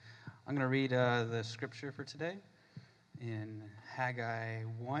I'm going to read the scripture for today in Haggai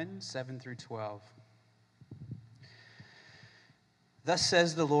 1, 7 through 12. Thus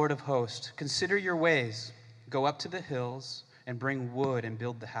says the Lord of hosts, consider your ways. Go up to the hills and bring wood and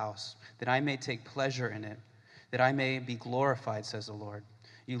build the house, that I may take pleasure in it, that I may be glorified, says the Lord.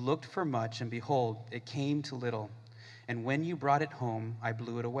 You looked for much, and behold, it came to little. And when you brought it home, I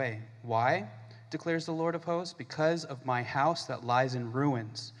blew it away. Why? Declares the Lord of hosts, because of my house that lies in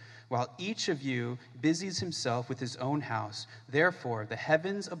ruins, while each of you busies himself with his own house. Therefore, the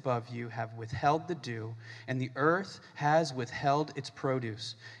heavens above you have withheld the dew, and the earth has withheld its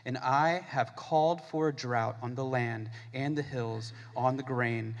produce. And I have called for a drought on the land and the hills, on the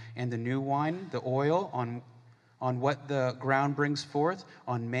grain and the new wine, the oil, on what the ground brings forth,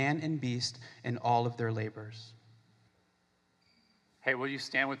 on man and beast, and all of their labors. Hey, will you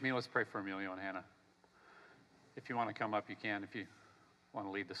stand with me? Let's pray for Emilio and Hannah. If you want to come up, you can. If you want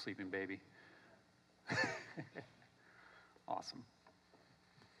to lead the sleeping baby. Awesome.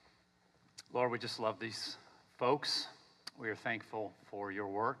 Lord, we just love these folks. We are thankful for your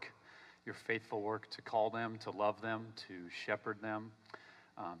work, your faithful work to call them, to love them, to shepherd them,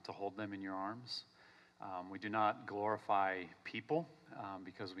 to hold them in your arms. We do not glorify people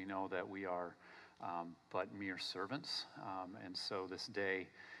because we know that we are but mere servants. And so this day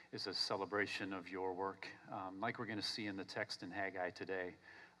is a celebration of your work. Like we're going to see in the text in Haggai today,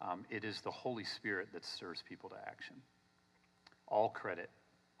 it is the Holy Spirit that stirs people to action. All credit,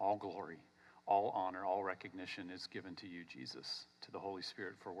 all glory, all honor, all recognition is given to you, Jesus, to the Holy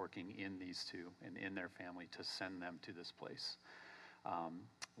Spirit for working in these two and in their family to send them to this place.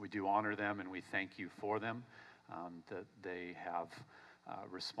 We do honor them and we thank you for them, that they have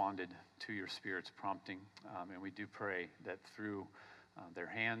responded to your Spirit's prompting. And we do pray that through their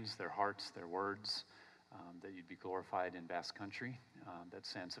hands, their hearts, their words, that you'd be glorified in Basque Country, that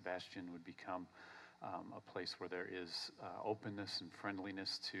San Sebastian would become a place where there is openness and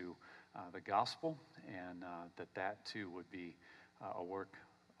friendliness to the gospel, and that too would be a work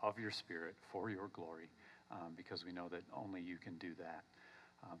of your Spirit for your glory, because we know that only you can do that.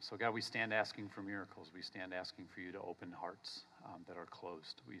 So God, we stand asking for miracles. We stand asking for you to open hearts that are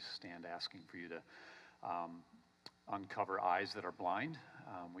closed. We stand asking for you to uncover eyes that are blind.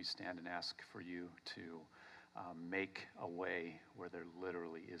 We stand and ask for you to make a way where there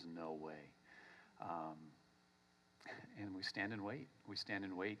literally is no way. And we stand and wait. We stand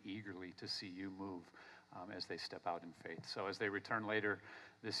and wait eagerly to see you move as they step out in faith. So as they return later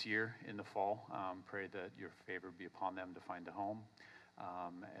this year in the fall, pray that your favor be upon them to find a home.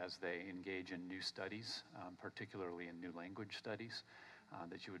 As they engage in new studies, particularly in new language studies,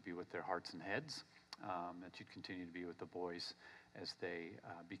 that you would be with their hearts and heads, that you'd continue to be with the boys as they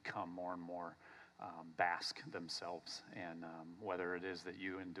become more and more Basque themselves, and whether it is that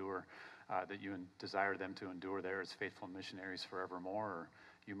you endure, that you desire them to endure there as faithful missionaries forevermore, or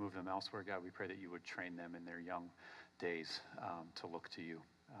you move them elsewhere, God, we pray that you would train them in their young days to look to you.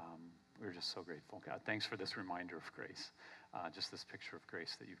 We're just so grateful, God. Thanks for this reminder of grace. Just this picture of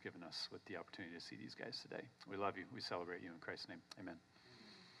grace that you've given us with the opportunity to see these guys today. We love you. We celebrate you in Christ's name. Amen.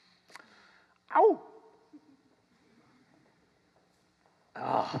 Ow!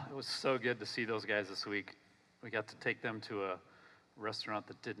 Oh, it was so good to see those guys this week. We got to take them to a restaurant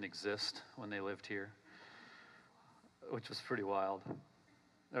that didn't exist when they lived here, which was pretty wild.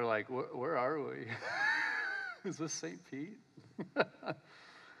 They're like, where are we? Is this St. Pete?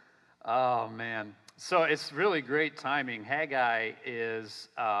 Oh, man. So it's really great timing. Haggai is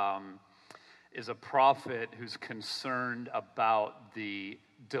a prophet who's concerned about the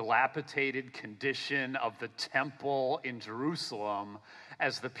dilapidated condition of the temple in Jerusalem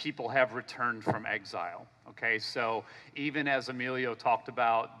as the people have returned from exile. Okay, so even as Emilio talked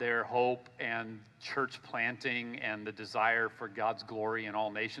about their hope and church planting and the desire for God's glory in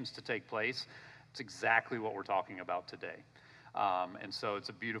all nations to take place, it's exactly what we're talking about today. And so it's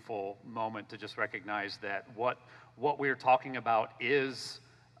a beautiful moment to just recognize that what we're talking about is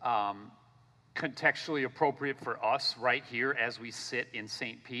contextually appropriate for us right here as we sit in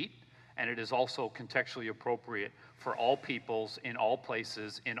St. Pete, and it is also contextually appropriate for all peoples in all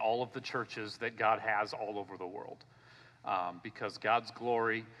places in all of the churches that God has all over the world. Because God's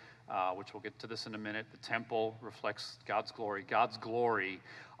glory, which we'll get to this in a minute, the temple reflects God's glory. God's glory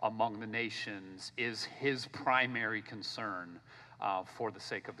among the nations is his primary concern for the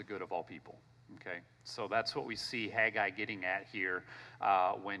sake of the good of all people. Okay, so that's what we see Haggai getting at here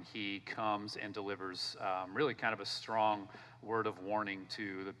when he comes and delivers really kind of a strong word of warning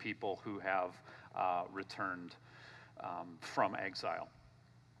to the people who have returned from exile.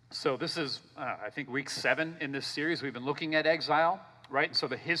 So this is, I think, week 7 in this series. We've been looking at exile. right? So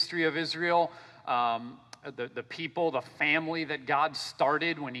the history of Israel, the people, the family that God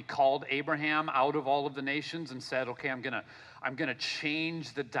started when he called Abraham out of all of the nations and said, okay, I'm gonna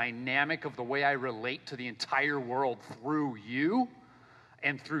change the dynamic of the way I relate to the entire world through you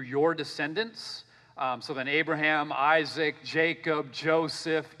and through your descendants. So then Abraham, Isaac, Jacob,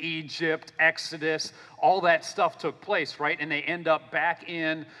 Joseph, Egypt, Exodus, all that stuff took place, right? And they end up back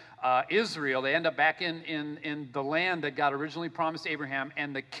in Israel. They end up back in the land that God originally promised Abraham,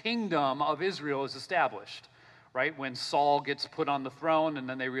 and the kingdom of Israel is established, right? When Saul gets put on the throne, and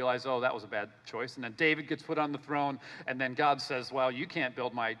then they realize, oh, that was a bad choice. And then David gets put on the throne, and then God says, well, you can't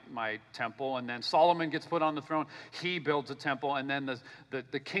build my temple. And then Solomon gets put on the throne. He builds a temple, and then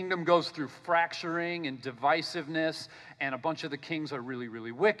the kingdom goes through fracturing and divisiveness, and a bunch of the kings are really,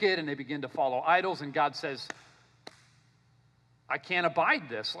 really wicked, and they begin to follow idols, and God says, I can't abide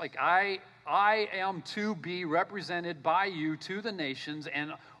this. Like, I am to be represented by you to the nations,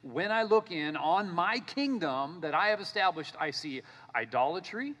 and when I look in on my kingdom that I have established, I see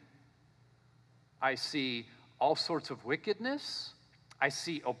idolatry, I see all sorts of wickedness, I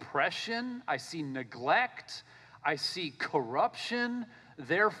see oppression, I see neglect, I see corruption.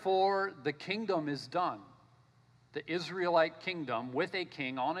 Therefore, the kingdom is done. The Israelite kingdom with a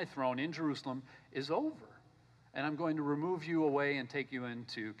king on a throne in Jerusalem is over. And I'm going to remove you away and take you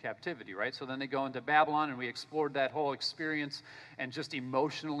into captivity, right? So then they go into Babylon, and we explored that whole experience and just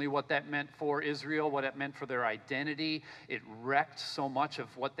emotionally what that meant for Israel, what it meant for their identity. It wrecked so much of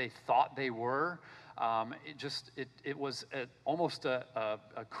what they thought they were. It was almost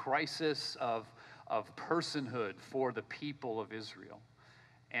a crisis of personhood for the people of Israel.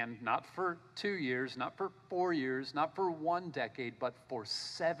 And not for 2 years, not for 4 years, not for 1 decade, but for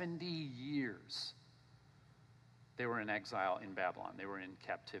 70 years. They were in exile in Babylon. They were in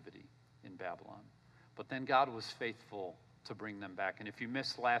captivity in Babylon. But then God was faithful to bring them back. And if you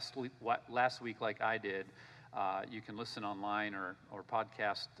missed last week like I did, you can listen online or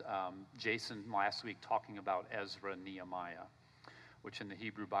podcast Jason last week talking about Ezra Nehemiah, which in the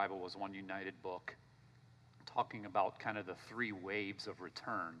Hebrew Bible was one united book, talking about kind of the 3 waves of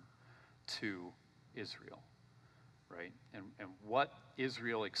return to Israel. Right? And what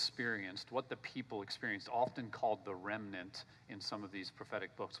Israel experienced, what the people experienced, often called the remnant in some of these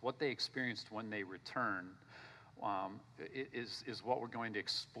prophetic books, what they experienced when they returned is what we're going to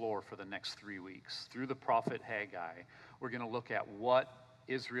explore for the next 3 weeks. Through the prophet Haggai, we're going to look at what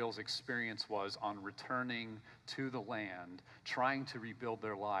Israel's experience was on returning to the land, trying to rebuild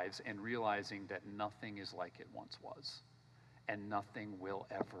their lives, and realizing that nothing is like it once was, and nothing will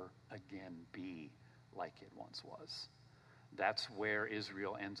ever again be like it once was. That's where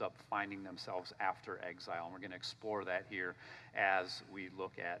Israel ends up finding themselves after exile. And we're going to explore that here as we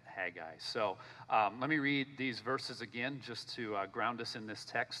look at Haggai. So let me read these verses again just to ground us in this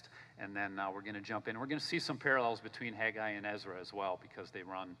text, and then we're going to jump in. We're going to see some parallels between Haggai and Ezra as well, because they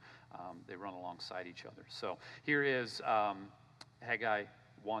run alongside each other. So here is Haggai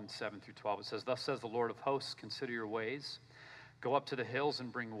 1, 7 through 12. It says, "Thus says the Lord of hosts, consider your ways. Go up to the hills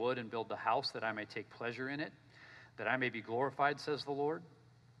and bring wood and build the house that I may take pleasure in it, that I may be glorified, says the Lord.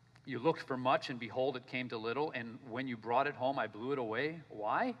 You looked for much, and behold, it came to little, and when you brought it home, I blew it away.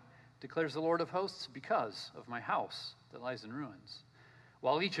 Why? Declares the Lord of hosts, because of my house that lies in ruins,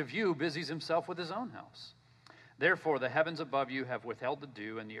 while each of you busies himself with his own house. Therefore the heavens above you have withheld the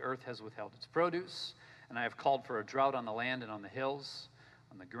dew, and the earth has withheld its produce, and I have called for a drought on the land and on the hills,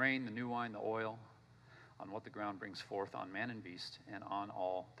 on the grain, the new wine, the oil, on what the ground brings forth, on man and beast, and on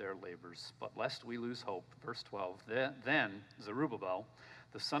all their labors. But lest we lose hope," verse 12, "then Zerubbabel,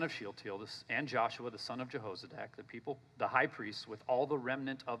 the son of Shealtiel, and Joshua, the son of Jehozadak, the high priest, with all the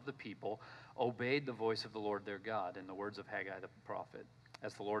remnant of the people, obeyed the voice of the Lord their God and the words of Haggai the prophet,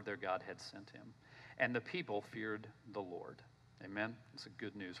 as the Lord their God had sent him. And the people feared the Lord." Amen. It's a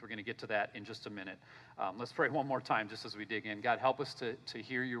good news. We're going to get to that in just a minute. Let's pray one more time just as we dig in. God, help us to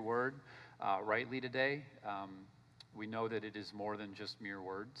hear your word rightly today. We know that it is more than just mere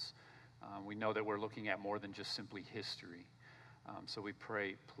words. We know that we're looking at more than just simply history. So we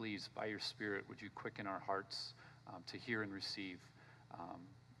pray, please, by your Spirit, would you quicken our hearts to hear and receive.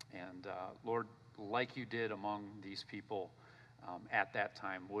 Lord, like you did among these people at that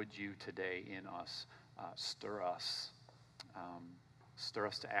time, would you today in us stir us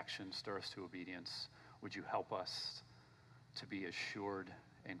to action, stir us to obedience. Would you help us to be assured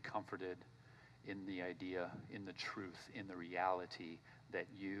and comforted in the idea, in the truth, in the reality that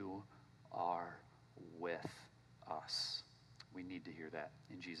you are with us. We need to hear that.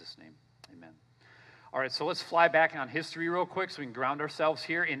 In Jesus' name, amen. All right, so let's fly back on history real quick so we can ground ourselves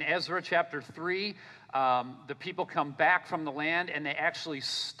here. In Ezra chapter 3, the people come back from the land and they actually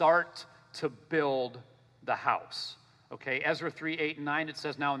start to build the house. Okay, Ezra 3, 8, and 9, it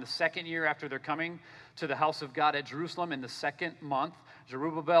says, now in the second year after their coming to the house of God at Jerusalem, in the second month,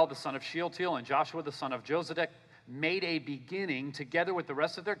 Zerubbabel, the son of Shealtiel, and Joshua, the son of Josedek, made a beginning together with the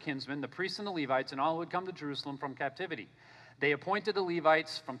rest of their kinsmen, the priests and the Levites, and all who had come to Jerusalem from captivity. They appointed the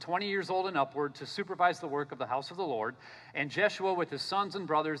Levites from 20 years old and upward to supervise the work of the house of the Lord. And Jeshua with his sons and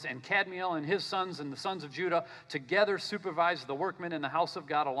brothers, and Kadmiel and his sons and the sons of Judah, together supervised the workmen in the house of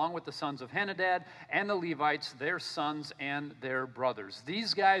God, along with the sons of Henadad and the Levites, their sons and their brothers.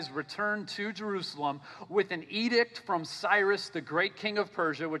 These guys returned to Jerusalem with an edict from Cyrus, the great king of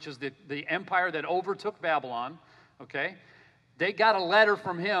Persia, which is the empire that overtook Babylon. Okay? They got a letter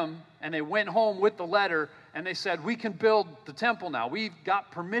from him, and they went home with the letter, and they said, we can build the temple now. We've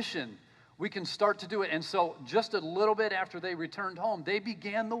got permission. We can start to do it. And so just a little bit after they returned home, they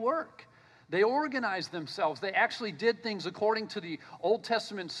began the work. They organized themselves. They actually did things according to the Old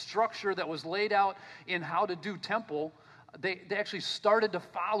Testament structure that was laid out in how to do temple. They actually started to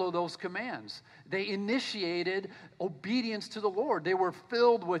follow those commands. They initiated obedience to the Lord. They were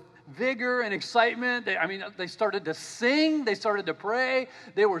filled with vigor and excitement. They started to sing. They started to pray.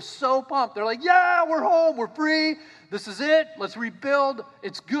 They were so pumped. They're like, yeah, we're home. We're free. This is it. Let's rebuild.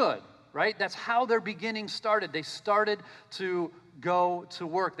 It's good, right? That's how their beginning started. They started to go to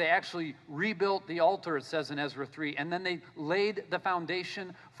work. They actually rebuilt the altar, it says in Ezra 3, and then they laid the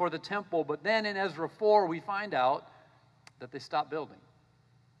foundation for the temple. But then in Ezra 4, we find out that they stopped building.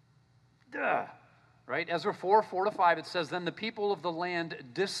 Duh. Right? Ezra 4, 4-5, it says, then the people of the land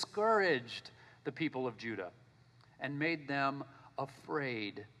discouraged the people of Judah and made them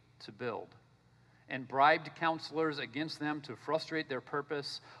afraid to build, and bribed counselors against them to frustrate their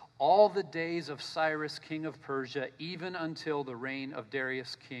purpose all the days of Cyrus, king of Persia, even until the reign of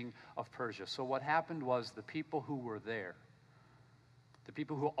Darius, king of Persia. So what happened was the people who were there, the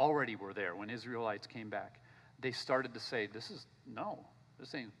people who already were there when Israelites came back, they started to say, this is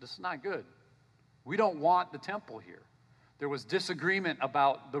not good. We don't want the temple here. There was disagreement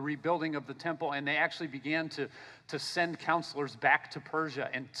about the rebuilding of the temple, and they actually began to send counselors back to Persia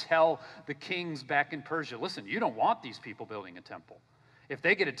and tell the kings back in Persia, listen, you don't want these people building a temple. If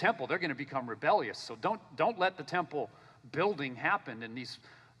they get a temple, they're going to become rebellious. So don't let the temple building happen. And these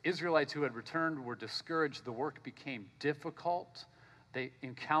Israelites who had returned were discouraged. The work became difficult. They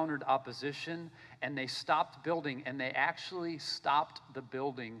encountered opposition, and they stopped building, and they actually stopped the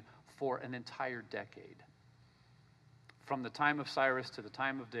building for an entire decade. From the time of Cyrus to the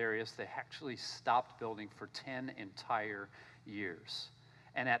time of Darius, they actually stopped building for 10 entire years.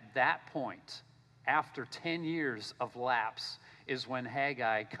 And at that point, after 10 years of lapse, is when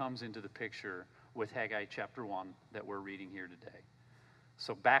Haggai comes into the picture with Haggai chapter 1 that we're reading here today.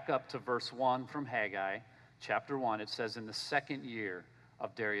 So back up to verse 1 from Haggai. Chapter 1, it says, in the second year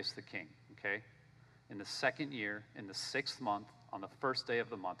of Darius the king, okay? In the second year, in the 6th month, on the first day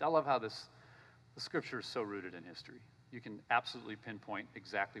of the month. I love how the scripture is so rooted in history. You can absolutely pinpoint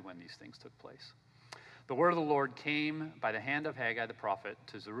exactly when these things took place. The word of the Lord came by the hand of Haggai the prophet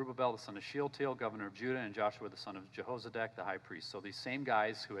to Zerubbabel, the son of Shealtiel, governor of Judah, and Joshua, the son of Jehozadak, the high priest. So these same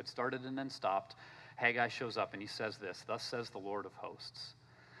guys who had started and then stopped, Haggai shows up and he says this, thus says the Lord of hosts.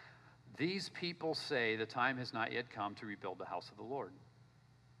 These people say the time has not yet come to rebuild the house of the Lord.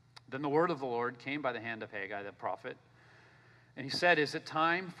 Then the word of the Lord came by the hand of Haggai the prophet, and he said, is it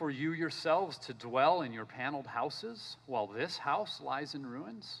time for you yourselves to dwell in your paneled houses while this house lies in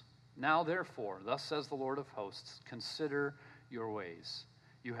ruins? Now therefore, thus says the Lord of hosts, consider your ways.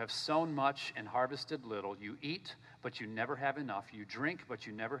 You have sown much and harvested little. You eat, but you never have enough. You drink, but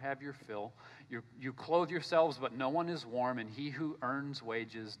you never have your fill. You clothe yourselves, but no one is warm, and he who earns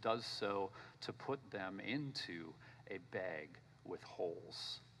wages does so to put them into a bag with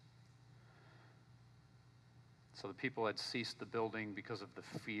holes. So the people had ceased the building because of the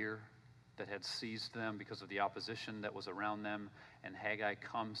fear that had seized them, because of the opposition that was around them. And Haggai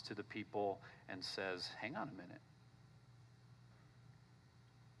comes to the people and says, hang on a minute.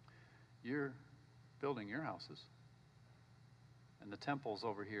 You're building your houses, and the temple's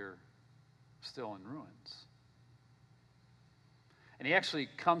over here still in ruins. And he actually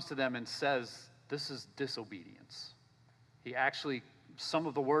comes to them and says, this is disobedience. He actually, some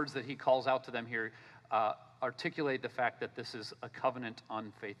of the words that he calls out to them here articulate the fact that this is a covenant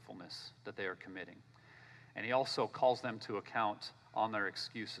unfaithfulness that they are committing. And he also calls them to account on their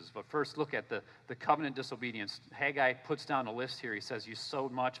excuses. But first, look at the covenant disobedience. Haggai puts down a list here. He says, you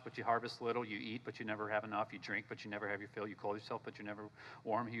sowed much, but you harvest little. You eat, but you never have enough. You drink, but you never have your fill. You clothe yourself, but you never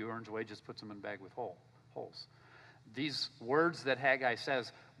warm. He who earns wages puts them in a bag with holes. These words that Haggai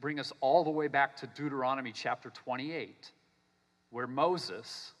says bring us all the way back to Deuteronomy chapter 28, where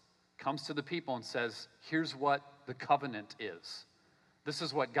Moses comes to the people and says, here's what the covenant is. This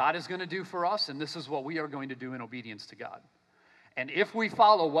is what God is going to do for us, and this is what we are going to do in obedience to God. And if we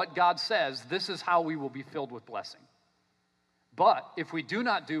follow what God says, this is how we will be filled with blessing. But if we do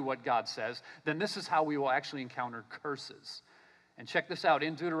not do what God says, then this is how we will actually encounter curses. And check this out.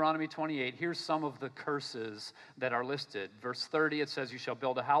 In Deuteronomy 28, here's some of the curses that are listed. Verse 30, it says, you shall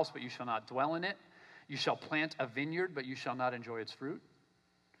build a house, but you shall not dwell in it. You shall plant a vineyard, but you shall not enjoy its fruit.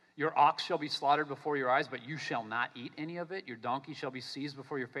 Your ox shall be slaughtered before your eyes, but you shall not eat any of it. Your donkey shall be seized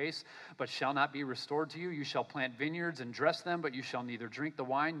before your face, but shall not be restored to you. You shall plant vineyards and dress them, but you shall neither drink the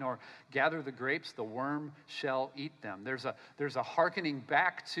wine nor gather the grapes. The worm shall eat them. There's a hearkening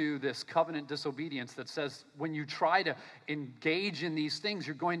back to this covenant disobedience that says when you try to engage in these things,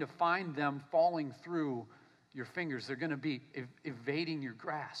 you're going to find them falling through your fingers. They're going to be evading your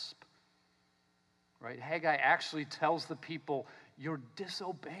grasp. Right? Haggai actually tells the people, you're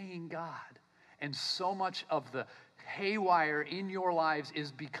disobeying God. And so much of the haywire in your lives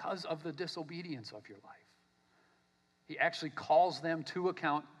is because of the disobedience of your life. He actually calls them to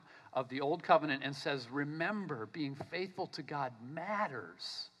account of the old covenant and says, remember, being faithful to God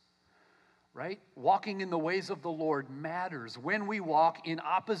matters. Right? Walking in the ways of the Lord matters. When we walk in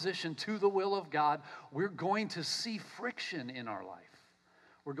opposition to the will of God, we're going to see friction in our life.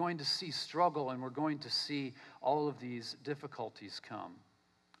 We're going to see struggle, and we're going to see all of these difficulties come.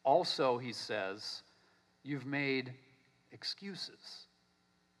 Also, he says, you've made excuses,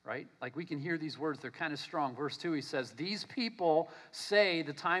 right? Like we can hear these words, they're kind of strong. Verse 2, he says, these people say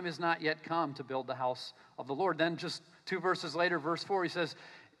the time has not yet come to build the house of the Lord. Then just 2 verses later, verse 4, he says,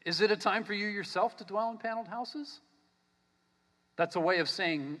 is it a time for you yourself to dwell in paneled houses? That's a way of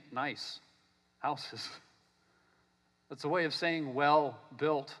saying nice houses. That's a way of saying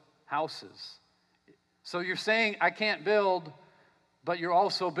well-built houses. So you're saying, I can't build, but you're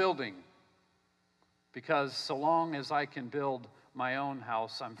also building. Because so long as I can build my own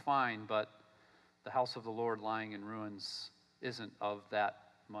house, I'm fine, but the house of the Lord lying in ruins isn't of that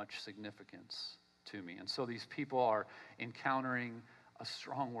much significance to me. And so these people are encountering a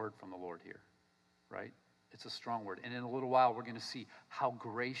strong word from the Lord here, right? It's a strong word. And in a little while, we're going to see how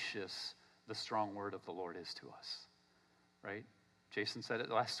gracious the strong word of the Lord is to us. Right? Jason said it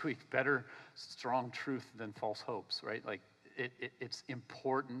last week, better strong truth than false hopes, right? Like it's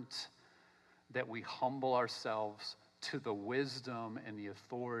important that we humble ourselves to the wisdom and the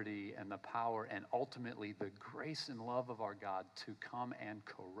authority and the power and ultimately the grace and love of our God to come and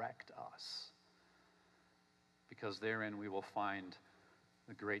correct us. Because therein we will find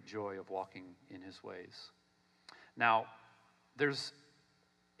the great joy of walking in his ways. Now, there's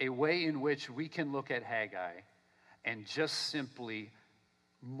a way in which we can look at Haggai and just simply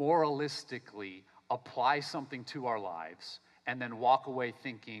moralistically apply something to our lives and then walk away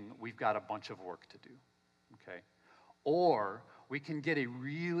thinking we've got a bunch of work to do, okay? Or we can get a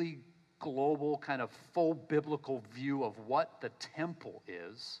really global kind of full biblical view of what the temple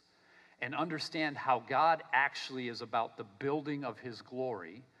is and understand how God actually is about the building of his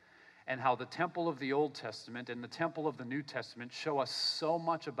glory and how the temple of the Old Testament and the temple of the New Testament show us so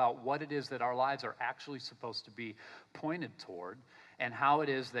much about what it is that our lives are actually supposed to be pointed toward, and how it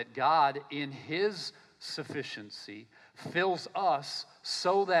is that God, in his sufficiency, fills us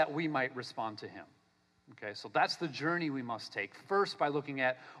so that we might respond to him. Okay, so that's the journey we must take. First, by looking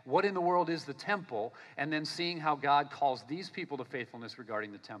at what in the world is the temple, and then seeing how God calls these people to faithfulness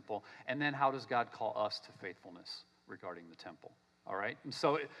regarding the temple, and then how does God call us to faithfulness regarding the temple. All right, and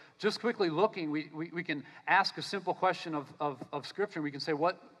so just quickly looking, we can ask a simple question of Scripture. We can say,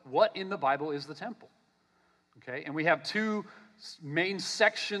 what in the Bible is the temple? Okay, and we have two main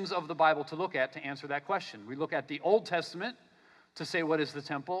sections of the Bible to look at to answer that question. We look at the Old Testament to say what is the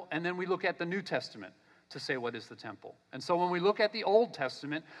temple, and then we look at the New Testament to say what is the temple. And so when we look at the Old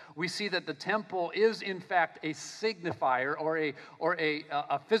Testament, we see that the temple is in fact a signifier or a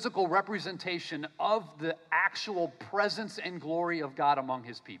physical representation of the actual presence and glory of God among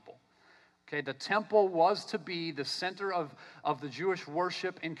his people. Okay, the temple was to be the center of the Jewish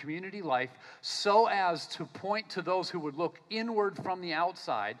worship and community life so as to point to those who would look inward from the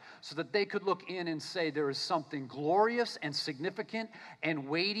outside so that they could look in and say there is something glorious and significant and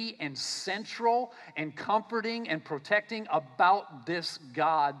weighty and central and comforting and protecting about this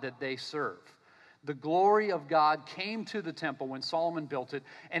God that they serve. The glory of God came to the temple when Solomon built it,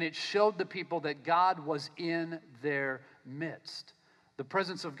 and it showed the people that God was in their midst. The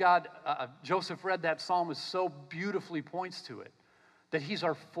presence of God, Joseph read that psalm, is so beautifully points to it, that he's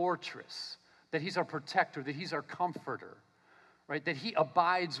our fortress, that he's our protector, that he's our comforter, right? That he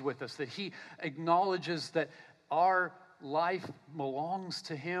abides with us, that he acknowledges that our life belongs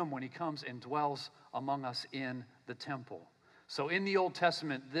to him when he comes and dwells among us in the temple. So in the Old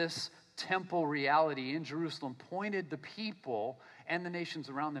Testament, this temple reality in Jerusalem pointed the people and the nations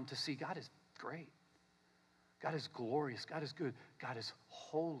around them to see God is great. God is glorious. God is good. God is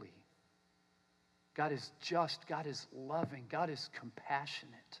holy. God is just. God is loving. God is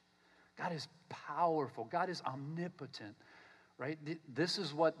compassionate. God is powerful. God is omnipotent. Right? This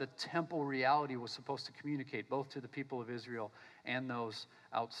is what the temple reality was supposed to communicate, both to the people of Israel and those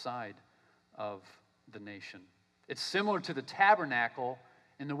outside of the nation. It's similar to the tabernacle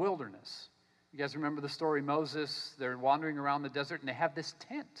in the wilderness. You guys remember the story, Moses, they're wandering around the desert and they have this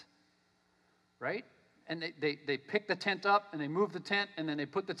tent, right? And they pick the tent up and they move the tent and then they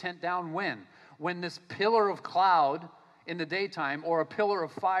put the tent down when? When this pillar of cloud in the daytime or a pillar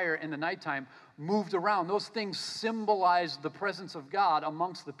of fire in the nighttime moved around. Those things symbolized the presence of God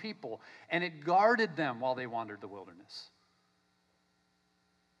amongst the people, and it guarded them while they wandered the wilderness.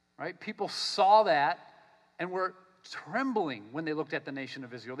 Right? People saw that and were trembling when they looked at the nation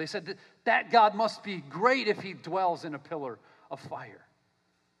of Israel. They said, that God must be great if he dwells in a pillar of fire.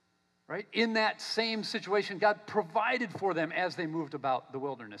 Right? In that same situation, God provided for them as they moved about the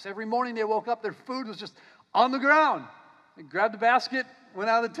wilderness. Every morning they woke up, their food was just on the ground. They grabbed the basket, went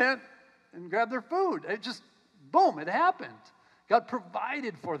out of the tent, and grabbed their food. It just, boom, it happened. God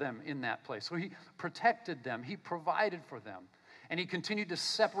provided for them in that place. So he protected them. He provided for them. And he continued to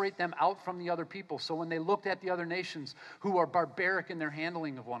separate them out from the other people. So when they looked at the other nations who are barbaric in their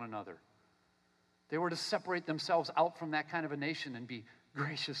handling of one another, they were to separate themselves out from that kind of a nation and be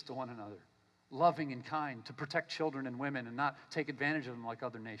gracious to one another, loving and kind, to protect children and women and not take advantage of them like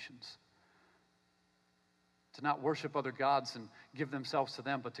other nations. To not worship other gods and give themselves to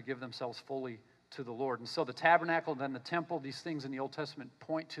them, but to give themselves fully to the Lord. And so the tabernacle, then the temple, these things in the Old Testament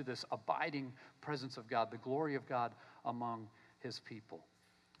point to this abiding presence of God, the glory of God among his people.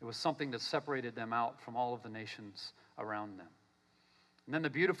 It was something that separated them out from all of the nations around them. And then the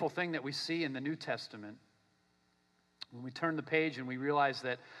beautiful thing that we see in the New Testament, when we turn the page and we realize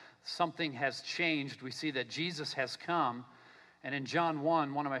that something has changed, we see that Jesus has come. And in John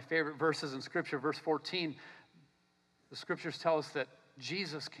 1, one of my favorite verses in Scripture, verse 14, the Scriptures tell us that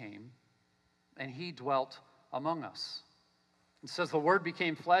Jesus came and he dwelt among us. It says, the Word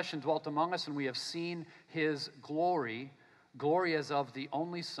became flesh and dwelt among us, and we have seen his glory, glory as of the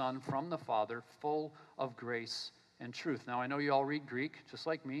only Son from the Father, full of grace and truth. Now, I know you all read Greek, just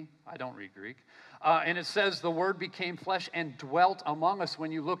like me. I don't read Greek. And it says the Word became flesh and dwelt among us.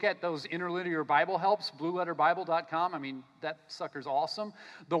 When you look at those interlinear Bible helps, blueletterbible.com, I mean, that sucker's awesome.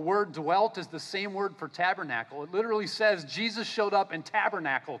 The word dwelt is the same word for tabernacle. It literally says Jesus showed up and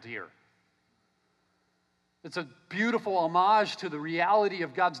tabernacled here. It's a beautiful homage to the reality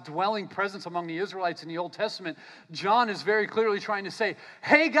of God's dwelling presence among the Israelites in the Old Testament. John is very clearly trying to say,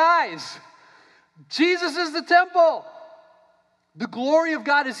 hey guys, Jesus is the temple. The glory of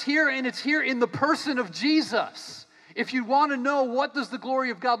God is here, and it's here in the person of Jesus. If you want to know what does the glory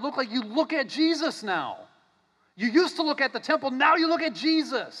of God look like, you look at Jesus now. You used to look at the temple, now you look at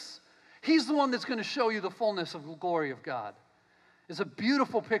Jesus. He's the one that's going to show you the fullness of the glory of God. It's a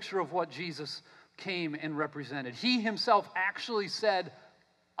beautiful picture of what Jesus came and represented. He himself actually said,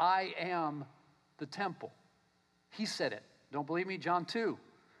 I am the temple. He said it. Don't believe me? John 2.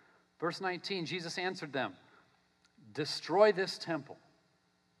 Verse 19, Jesus answered them, destroy this temple,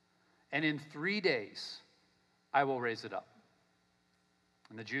 and in 3 days I will raise it up.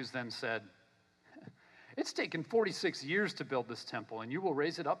 And the Jews then said, it's taken 46 years to build this temple, and you will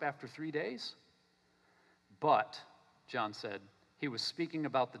raise it up after 3 days? But, John said, he was speaking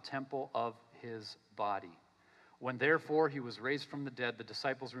about the temple of his body. When therefore he was raised from the dead, the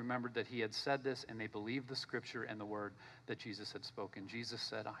disciples remembered that he had said this, and they believed the scripture and the word that Jesus had spoken. Jesus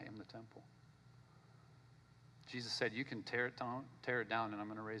said, I am the temple. Jesus said, you can tear it down, and I'm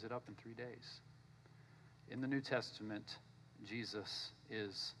going to raise it up in 3 days. In the New Testament, Jesus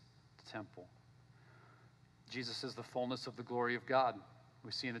is the temple. Jesus is the fullness of the glory of God.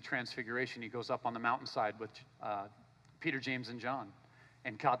 We see in the Transfiguration, he goes up on the mountainside with Peter, James, and John,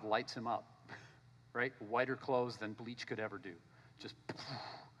 and God lights him up. Right? Whiter clothes than bleach could ever do. Just,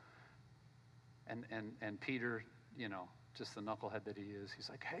 and Peter, you know, just the knucklehead that he is, he's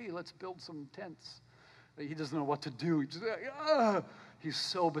like, hey, let's build some tents. He doesn't know what to do. He's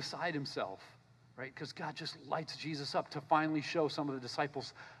so beside himself. right? Because God just lights Jesus up to finally show some of the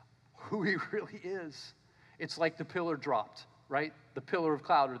disciples who he really is. It's like the pillar dropped, right? The pillar of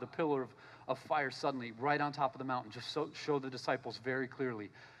cloud or the pillar of fire suddenly right on top of the mountain. Just show the disciples very clearly,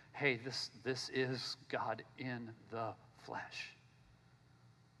 hey, this is God in the flesh,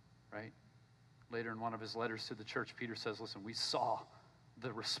 right? Later in one of his letters to the church, Peter says, listen, we saw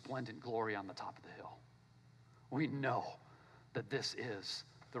the resplendent glory on the top of the hill. We know that this is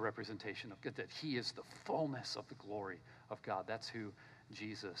the representation of God, that he is the fullness of the glory of God. That's who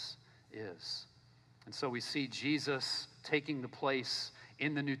Jesus is. And so we see Jesus taking the place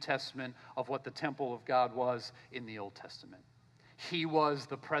in the New Testament of what the temple of God was in the Old Testament. He was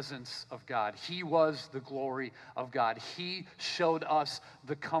the presence of God. He was the glory of God. He showed us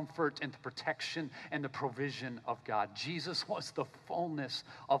the comfort and the protection and the provision of God. Jesus was the fullness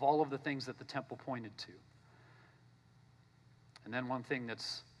of all of the things that the temple pointed to. And then one thing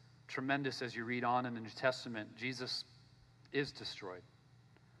that's tremendous as you read on in the New Testament, Jesus is destroyed.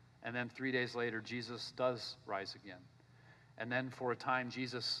 And then 3 days later, Jesus does rise again. And then for a time,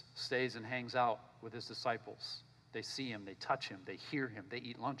 Jesus stays and hangs out with his disciples. They see him, they touch him, they hear him, they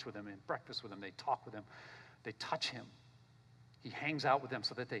eat lunch with him and breakfast with him, they talk with him, they touch him. He hangs out with them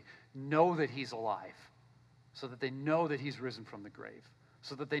so that they know that he's alive, so that they know that he's risen from the grave,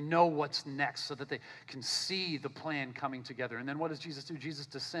 so that they know what's next, so that they can see the plan coming together. And then what does Jesus do? Jesus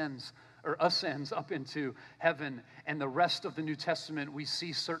ascends up into heaven. And the rest of the New Testament, we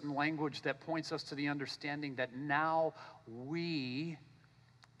see certain language that points us to the understanding that now we,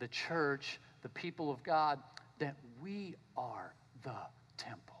 the church, the people of God, that we are the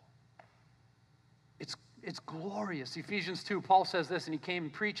temple. It's glorious. Ephesians 2, Paul says this, and he came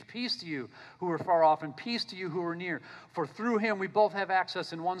and preached peace to you who are far off and peace to you who are near. For through him we both have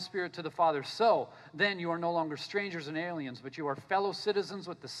access in one spirit to the Father. So then you are no longer strangers and aliens, but you are fellow citizens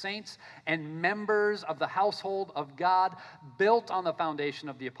with the saints and members of the household of God, built on the foundation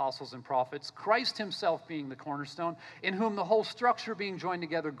of the apostles and prophets, Christ himself being the cornerstone, in whom the whole structure being joined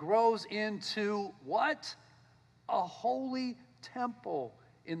together grows into what? A holy temple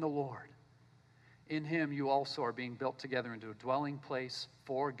in the Lord. In him you also are being built together into a dwelling place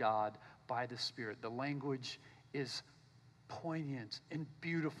for God by the Spirit. The language is poignant and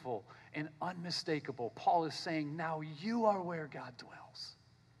beautiful and unmistakable. Paul is saying, now you are where God dwells.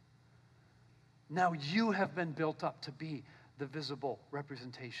 Now you have been built up to be the visible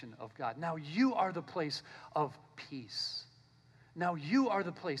representation of God. Now you are the place of peace. Now you are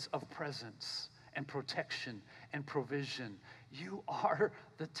the place of presence and protection and provision. You are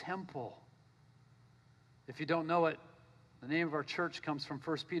the temple. If you don't know it, the name of our church comes from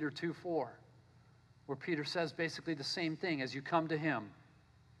 1 Peter 2:4, where Peter says basically the same thing. As you come to him,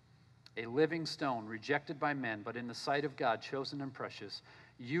 a living stone, rejected by men, but in the sight of God, chosen and precious,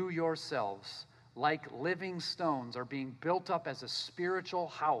 you yourselves, like living stones, are being built up as a spiritual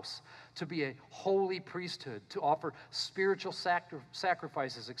house to be a holy priesthood, to offer spiritual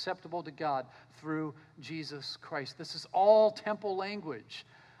sacrifices acceptable to God through Jesus Christ. This is all temple language.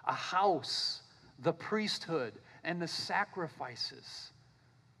 A house, the priesthood, and the sacrifices.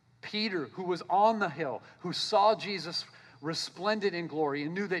 Peter, who was on the hill, who saw Jesus resplendent in glory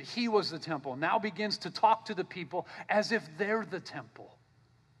and knew that he was the temple, now begins to talk to the people as if they're the temple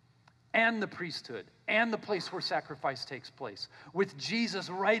and the priesthood and the place where sacrifice takes place, with Jesus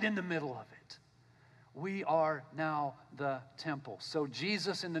right in the middle of it. We are now the temple. So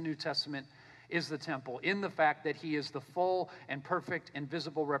Jesus in the New Testament is the temple in the fact that he is the full and perfect and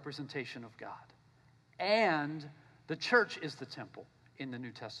visible representation of God. And the church is the temple in the New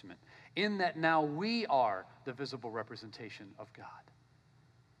Testament, in that now we are the visible representation of God.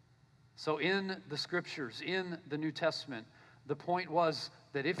 So in the scriptures, in the New Testament, the point was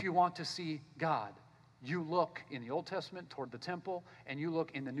that if you want to see God, you look in the Old Testament toward the temple, and you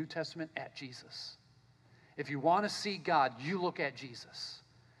look in the New Testament at Jesus. If you want to see God, you look at Jesus.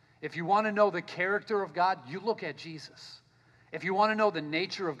 If you want to know the character of God, you look at Jesus. If you want to know the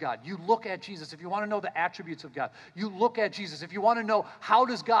nature of God, you look at Jesus. If you want to know the attributes of God, you look at Jesus. If you want to know how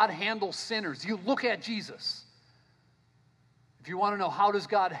does God handle sinners, you look at Jesus. If you want to know how does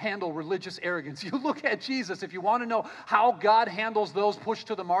God handle religious arrogance, you look at Jesus. If you want to know how God handles those pushed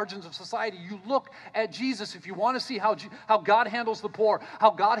to the margins of society, you look at Jesus. If you want to see how God handles the poor,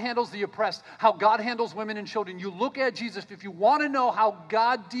 how God handles the oppressed, how God handles women and children, you look at Jesus. If you want to know how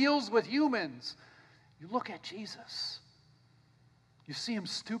God deals with humans, you look at Jesus. You see him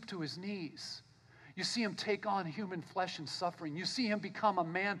stoop to his knees. You see him take on human flesh and suffering. You see him become a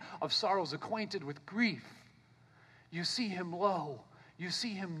man of sorrows, acquainted with grief. You see him low. You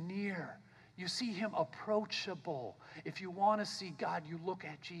see him near. You see him approachable. If you want to see God, you look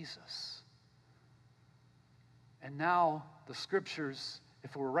at Jesus. And now the scriptures,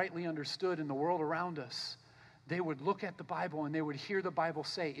 if it were rightly understood in the world around us, they would look at the Bible and they would hear the Bible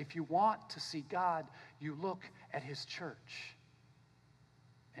say, if you want to see God, you look at his church.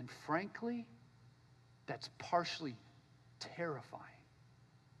 And frankly, that's partially terrifying,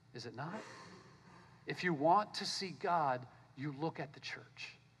 is it not? If you want to see God, you look at the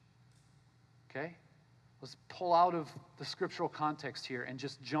church. Okay? Let's pull out of the scriptural context here and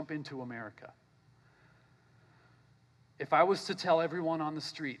just jump into America. If I was to tell everyone on the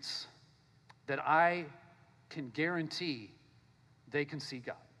streets that I can guarantee they can see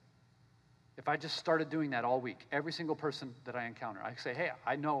God, if I just started doing that all week, every single person that I encounter, I say, hey,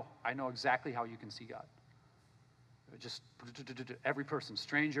 I know exactly how you can see God. Just every person,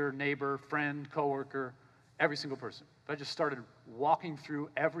 stranger, neighbor, friend, coworker, every single person. If I just started walking through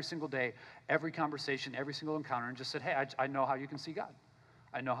every single day, every conversation, every single encounter, and just said, hey, I know how you can see God.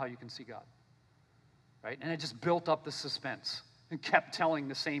 I know how you can see God. Right? And it just built up the suspense and kept telling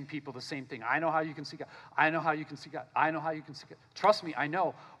the same people the same thing. I know how you can see God. I know how you can see God. I know how you can see God. Trust me, I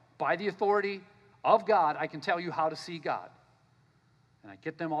know. By the authority of God, I can tell you how to see God. And I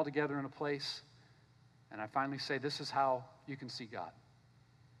get them all together in a place, and I finally say, this is how you can see God.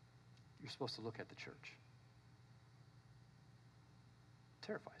 You're supposed to look at the church. It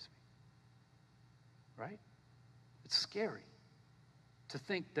terrifies me. Right? It's scary to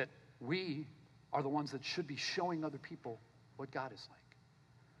think that we are the ones that should be showing other people what God is like.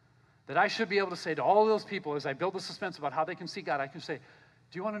 That I should be able to say to all those people, as I build the suspense about how they can see God, I can say,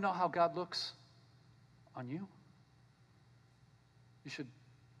 do you want to know how God looks on you? You should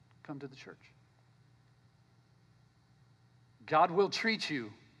come to the church. God will treat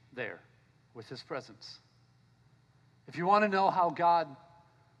you there with his presence. If you want to know how God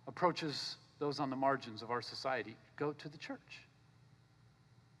approaches those on the margins of our society, go to the church,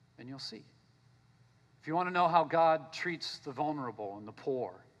 and you'll see. If you want to know how God treats the vulnerable and the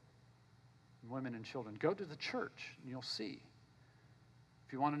poor, and women and children, go to the church, and you'll see.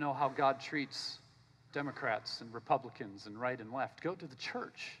 If you want to know how God treats Democrats and Republicans and right and left, go to the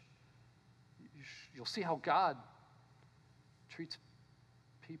church. You'll see how God treats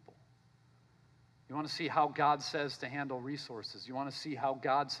people. You want to see how God says to handle resources. You want to see how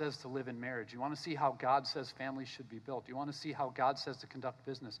God says to live in marriage. You want to see how God says families should be built. You want to see how God says to conduct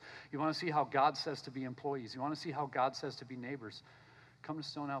business. You want to see how God says to be employees. You want to see how God says to be neighbors. Come to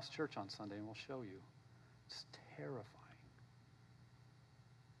Stonehouse Church on Sunday and we'll show you. It's terrifying.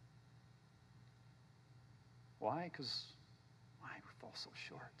 Why? Because we fall so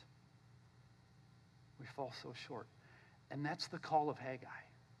short. We fall so short. And that's the call of Haggai.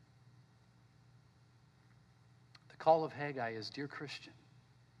 The call of Haggai is, dear Christian,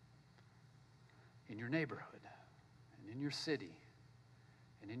 in your neighborhood, and in your city,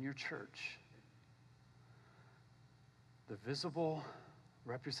 and in your church, the visible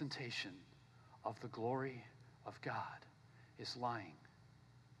representation of the glory of God is lying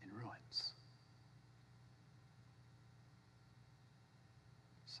in ruins.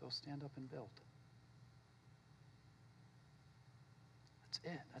 So stand up and build. That's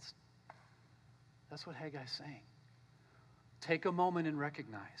it. That's what Haggai's saying. Take a moment and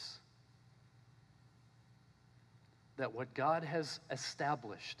recognize that what God has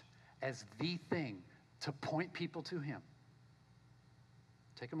established as the thing to point people to him,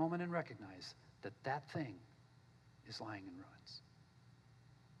 take a moment and recognize that that thing is lying in ruins.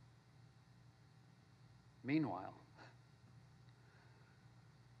 Meanwhile,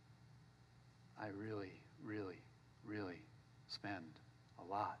 I really, really, really spend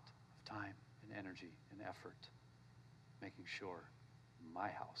a lot of time and energy and effort making sure my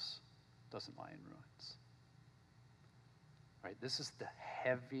house doesn't lie in ruins. Right? This is the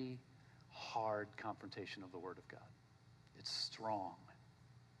heavy, hard confrontation of the Word of God. It's strong.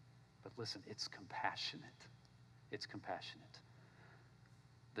 But listen, it's compassionate. It's compassionate.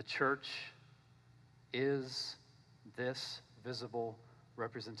 The church is this visible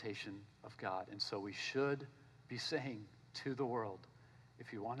representation of God. And so we should be saying to the world,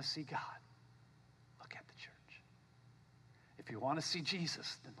 if you want to see God, look at the church. If you want to see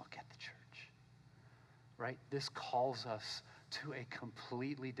Jesus, then look at the church. Right? This calls us to a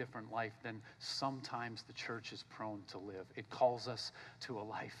completely different life than sometimes the church is prone to live. It calls us to a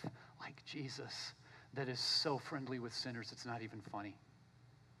life like Jesus that is so friendly with sinners, it's not even funny.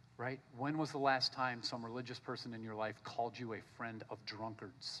 Right? When was the last time some religious person in your life called you a friend of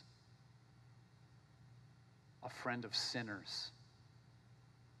drunkards? A friend of sinners?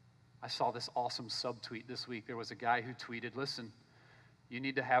 I saw this awesome subtweet this week. There was a guy who tweeted, listen, you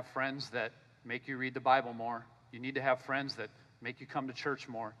need to have friends that make you read the Bible more. You need to have friends that make you come to church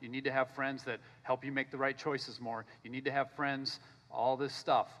more. You need to have friends that help you make the right choices more. You need to have friends, all this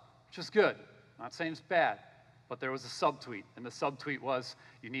stuff, which is good. I'm not saying it's bad, but there was a subtweet, and the subtweet was,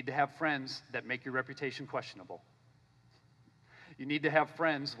 you need to have friends that make your reputation questionable. You need to have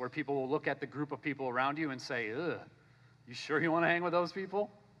friends where people will look at the group of people around you and say, ugh, you sure you want to hang with those people?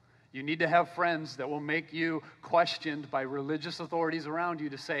 You need to have friends that will make you questioned by religious authorities around you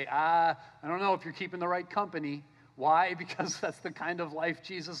to say, I don't know if you're keeping the right company. Why? Because that's the kind of life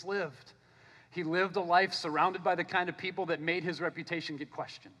Jesus lived. He lived a life surrounded by the kind of people that made his reputation get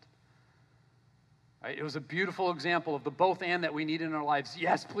questioned. Right? It was a beautiful example of the both and that we need in our lives.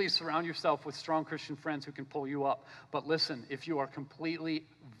 Yes, please surround yourself with strong Christian friends who can pull you up. But listen, if you are completely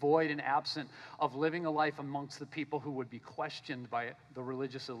void and absent of living a life amongst the people who would be questioned by the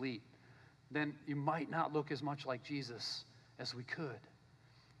religious elite, then you might not look as much like Jesus as we could.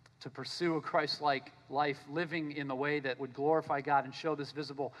 To pursue a Christ-like life, living in the way that would glorify God and show this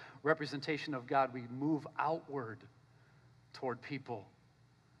visible representation of God, we move outward toward people.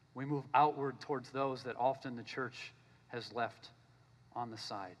 We move outward towards those that often the church has left on the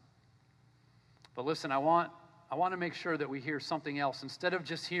side. But listen, I want to make sure that we hear something else. Instead of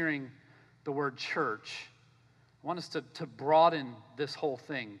just hearing the word church, I want us to broaden this whole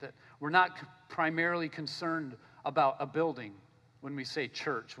thing, that we're not primarily concerned about a building when we say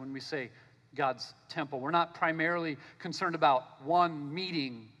church, when we say God's temple. We're not primarily concerned about one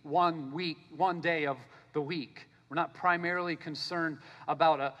meeting, 1 week, 1 day of the week. We're not primarily concerned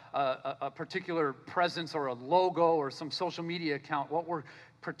about a particular presence or a logo or some social media account. What we're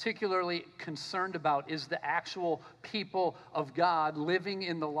particularly concerned about is the actual people of God living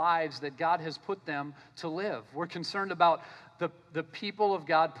in the lives that God has put them to live. We're concerned about the people of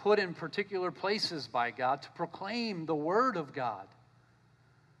God put in particular places by God to proclaim the word of God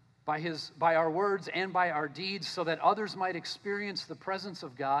by our words and by our deeds, so that others might experience the presence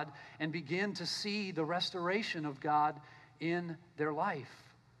of God and begin to see the restoration of God in their life.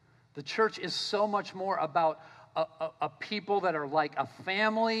 The church is so much more about a people that are like a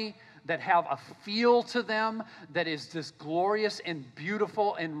family, that have a feel to them that is just glorious and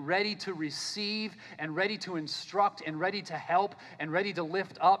beautiful and ready to receive and ready to instruct and ready to help and ready to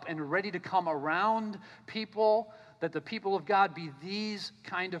lift up and ready to come around people. That the people of God be these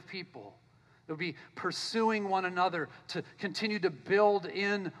kind of people. They'll be pursuing one another to continue to build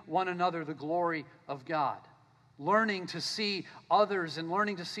in one another the glory of God. Learning to see others and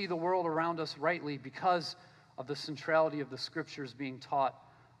learning to see the world around us rightly because of the centrality of the scriptures being taught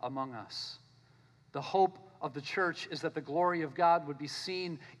among us. The hope of the church is that the glory of God would be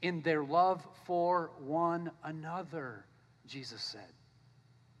seen in their love for one another, Jesus said.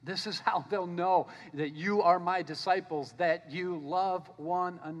 This is how they'll know that you are my disciples, that you love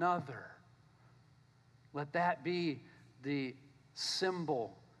one another. Let that be the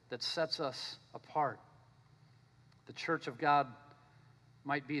symbol that sets us apart. The church of God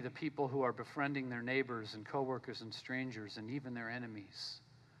might be the people who are befriending their neighbors and coworkers and strangers and even their enemies,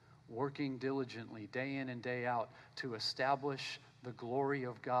 working diligently day in and day out to establish the glory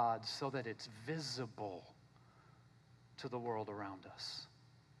of God so that it's visible to the world around us.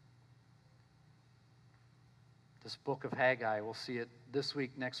 This book of Haggai, we'll see it this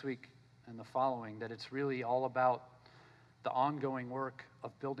week, next week, and the following, that it's really all about the ongoing work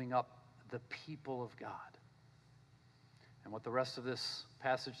of building up the people of God. And what the rest of this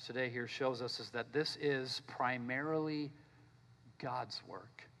passage today here shows us is that this is primarily God's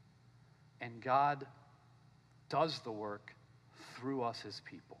work. And God does the work through us, his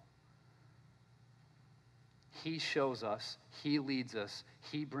people. He shows us, he leads us,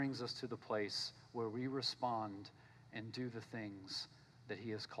 he brings us to the place where we respond and do the things that he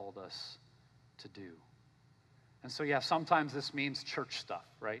has called us to do. And so, sometimes this means church stuff,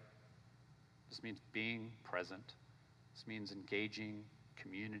 right? This means being present. This means engaging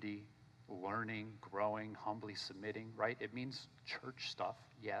community, learning, growing, humbly submitting, right? It means church stuff,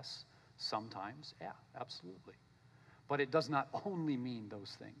 yes. Sometimes, absolutely. But it does not only mean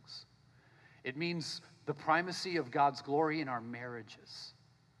those things. It means the primacy of God's glory in our marriages,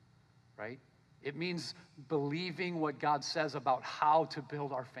 right? It means believing what God says about how to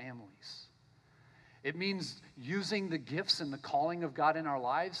build our families. It means using the gifts and the calling of God in our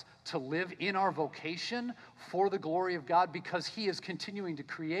lives to live in our vocation for the glory of God, because he is continuing to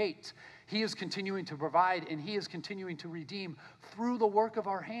create, he is continuing to provide, and he is continuing to redeem through the work of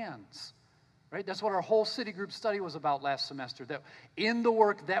our hands. Right? That's what our whole city group study was about last semester, that in the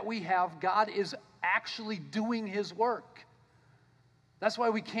work that we have, God is actually doing his work. That's why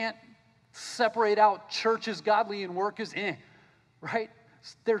we can't separate out church is godly and work is right?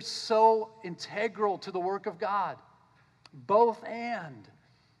 They're so integral to the work of God. Both and.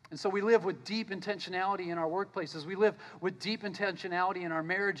 And so we live with deep intentionality in our workplaces. We live with deep intentionality in our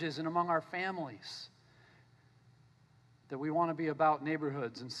marriages and among our families. That we want to be about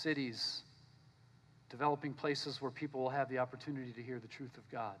neighborhoods and cities, developing places where people will have the opportunity to hear the truth of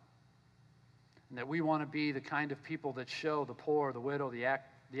God. And that we want to be the kind of people that show the poor, the widow,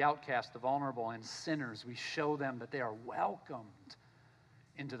 the outcast, the vulnerable, and sinners. We show them that they are welcomed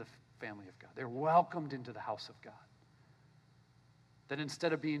into the family of God. They're welcomed into the house of God. That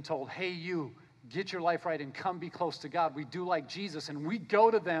instead of being told, hey, you, get your life right and come be close to God, we do like Jesus and we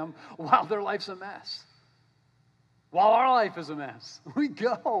go to them while their life's a mess. While our life is a mess, we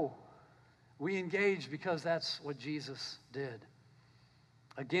go. We engage because that's what Jesus did.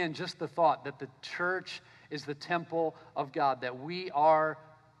 Again, just the thought that the church is the temple of God, that we are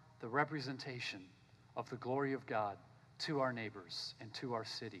the representation of the glory of God to our neighbors and to our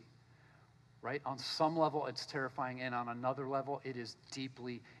city. Right? On some level, it's terrifying, and on another level, it is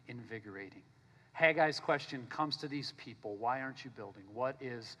deeply invigorating. Haggai's question comes to these people, why aren't you building? What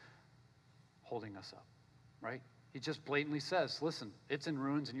is holding us up? Right? He just blatantly says, listen, it's in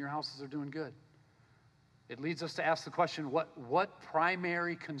ruins and your houses are doing good. It leads us to ask the question, what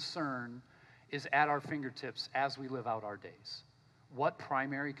primary concern is at our fingertips as we live out our days? What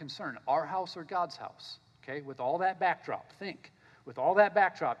primary concern? Our house or God's house? Okay, with all that backdrop, with all that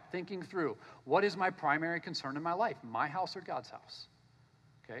backdrop, thinking through, what is my primary concern in my life? My house or God's house?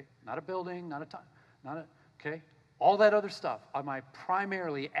 Okay, not a building, not a time, okay? All that other stuff. Am I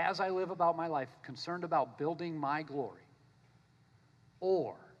primarily, as I live about my life, concerned about building my glory?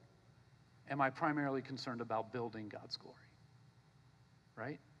 Or am I primarily concerned about building God's glory?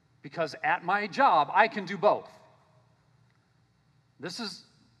 Right? Because at my job, I can do both. This is,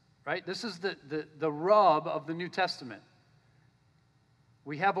 right? This is the rub of the New Testament.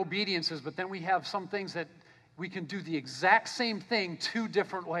 We have obediences, but then we have some things that we can do the exact same thing two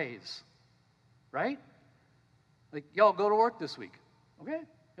different ways. Right? Like, y'all go to work this week. Okay,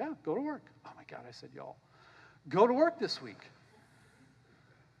 yeah, go to work. Oh my God, I said y'all. Go to work this week.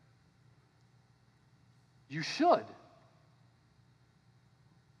 You should.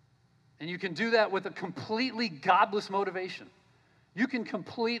 And you can do that with a completely godless motivation. You can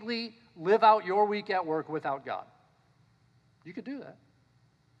completely live out your week at work without God. You could do that.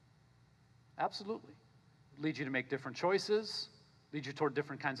 Absolutely. It leads you to make different choices, leads you toward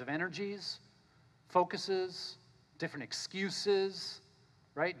different kinds of energies, focuses, different excuses,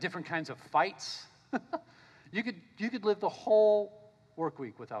 right? Different kinds of fights. You could live the whole work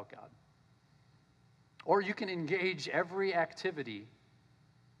week without God. Or you can engage every activity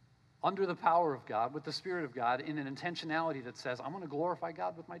under the power of God, with the Spirit of God, in an intentionality that says, I'm going to glorify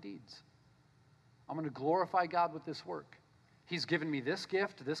God with my deeds. I'm going to glorify God with this work. He's given me this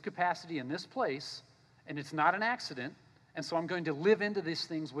gift, this capacity, and this place, and it's not an accident, and so I'm going to live into these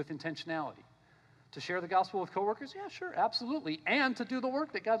things with intentionality. To share the gospel with coworkers? Yeah, sure, absolutely. And to do the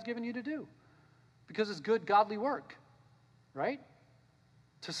work that God's given you to do. Because it's good, godly work, right?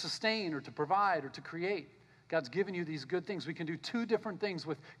 To sustain or to provide or to create. God's given you these good things. We can do two different things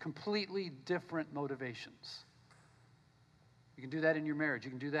with completely different motivations. You can do that in your marriage.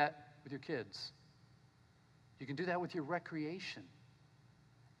 You can do that with your kids. You can do that with your recreation.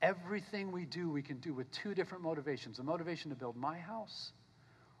 Everything we do, we can do with two different motivations. The motivation to build my house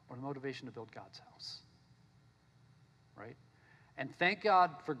or the motivation to build God's house. Right? And thank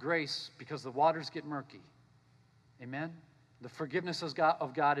God for grace because the waters get murky. Amen? The forgiveness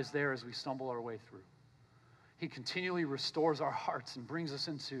of God is there as we stumble our way through. He continually restores our hearts and brings us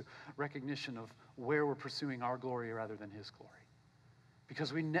into recognition of where we're pursuing our glory rather than His glory.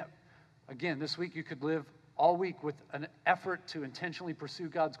 Because again, this week you could live all week with an effort to intentionally pursue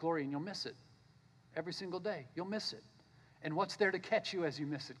God's glory and you'll miss it. Every single day, you'll miss it. And what's there to catch you as you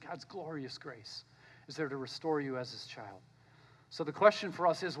miss it? God's glorious grace is there to restore you as His child. So the question for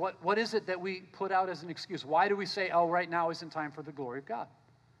us is, what is it that we put out as an excuse? Why do we say, oh, right now isn't time for the glory of God?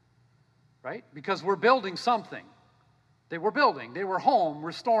 Right? Because we're building something. They were building. They were home,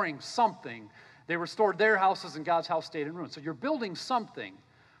 restoring something. They restored their houses and God's house stayed in ruins. So you're building something.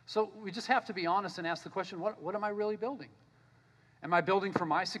 So we just have to be honest and ask the question, what am I really building? Am I building for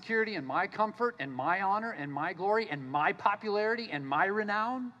my security and my comfort and my honor and my glory and my popularity and my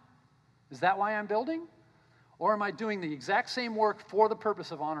renown? Is that why I'm building? Or am I doing the exact same work for the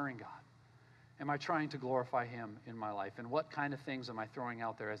purpose of honoring God? Am I trying to glorify Him in my life? And what kind of things am I throwing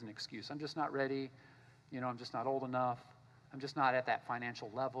out there as an excuse? I'm just not ready. I'm just not old enough. I'm just not at that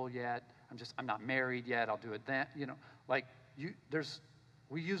financial level yet. I'm not married yet. I'll do it then.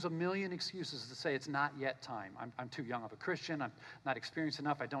 We use a million excuses to say it's not yet time. I'm too young of a Christian. I'm not experienced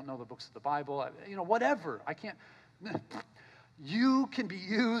enough. I don't know the books of the Bible. Whatever. I can't. You can be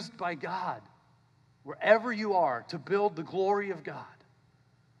used by God wherever you are to build the glory of God,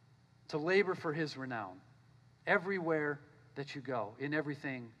 to labor for his renown, everywhere that you go, in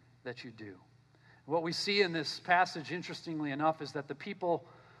everything that you do. What we see in this passage, interestingly enough, is that the people,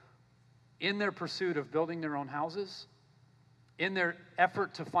 in their pursuit of building their own houses, in their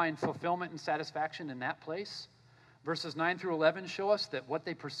effort to find fulfillment and satisfaction in that place, verses 9 through 11 show us that what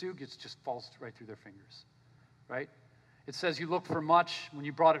they pursue just falls right through their fingers, right? It says, you look for much. When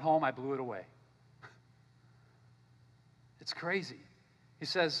you brought it home, I blew it away. It's crazy. He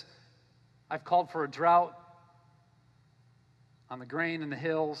says, I've called for a drought on the grain in the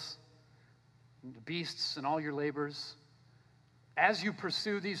hills, and the beasts and all your labors. As you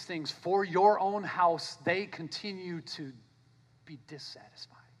pursue these things for your own house, they continue to be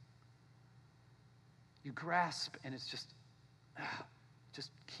dissatisfied. You grasp, and it's just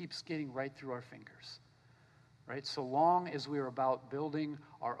keeps getting right through our fingers. Right? So long as we're about building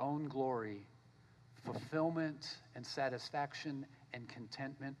our own glory, fulfillment and satisfaction and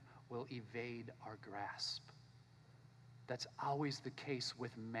contentment will evade our grasp. That's always the case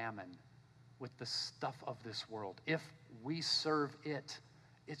with mammon, with the stuff of this world. If we serve it,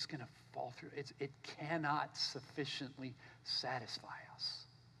 it's going to fall through. It cannot sufficiently satisfy us.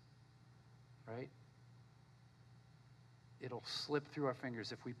 Right? It'll slip through our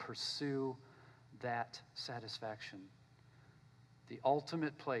fingers if we pursue that satisfaction. The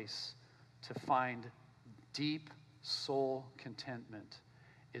ultimate place to find deep soul contentment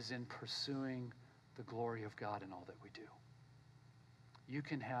is in pursuing the glory of God in all that we do. You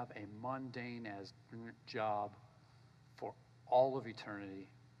can have a mundane as job for all of eternity,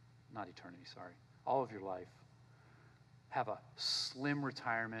 all of your life. Have a slim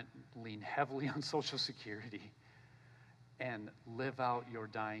retirement, lean heavily on Social Security, and live out your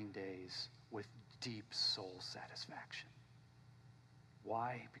dying days with deep soul satisfaction.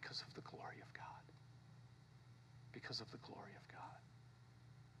 Why? Because of the glory of God. Because of the glory of God.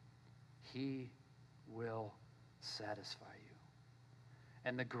 He will satisfy you.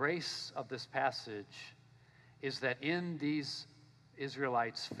 And the grace of this passage is that in these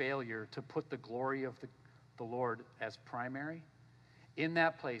Israelites' failure to put the glory of the Lord as primary, in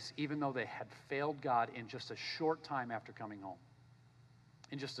that place, even though they had failed God in just a short time after coming home,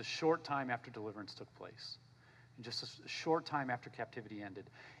 in just a short time after deliverance took place, in just a short time after captivity ended,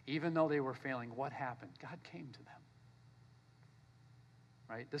 even though they were failing, what happened? God came to them.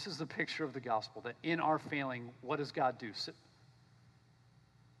 Right? This is the picture of the gospel, that in our failing, what does God do?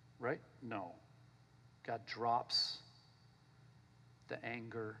 Right? No. God drops the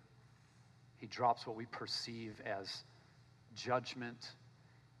anger. He drops what we perceive as judgment.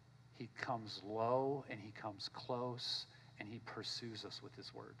 He comes low and he comes close and he pursues us with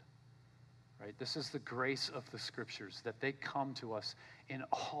his word. Right? This is the grace of the scriptures, that they come to us in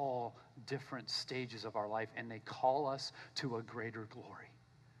all different stages of our life and they call us to a greater glory.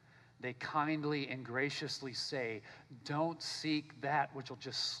 They kindly and graciously say, don't seek that which will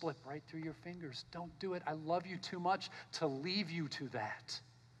just slip right through your fingers. Don't do it. I love you too much to leave you to that.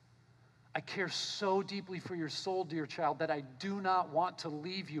 I care so deeply for your soul, dear child, that I do not want to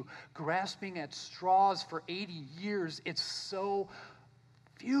leave you grasping at straws for 80 years. It's so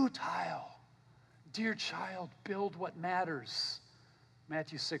futile. Dear child, build what matters.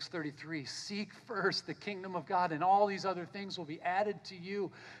 Matthew 6:33, seek first the kingdom of God, and all these other things will be added to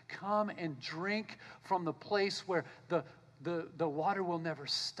you. Come and drink from the place where the water will never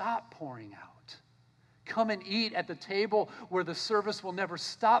stop pouring out. Come and eat at the table where the service will never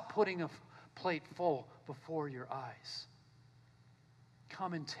stop putting a plate full before your eyes.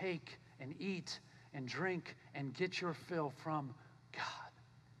 Come and take and eat and drink and get your fill from God.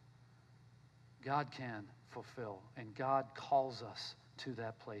 God can fulfill, and God calls us to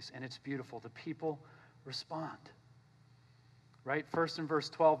that place, and it's beautiful. The people respond. Right? First in verse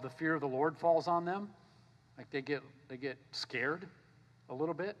 12, the fear of the Lord falls on them. Like they get scared a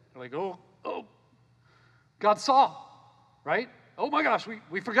little bit. They're like, oh, God saw, right? Oh my gosh,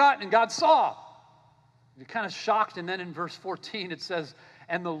 we forgot, and God saw. You're kind of shocked, and then in verse 14 it says,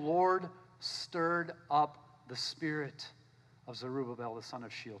 and the Lord stirred up the spirit of Zerubbabel, the son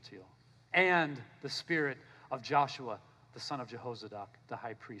of Shealtiel, and the spirit of Joshua, the son of Jehozadak, the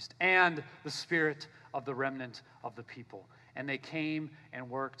high priest, and the spirit of the remnant of the people. And they came and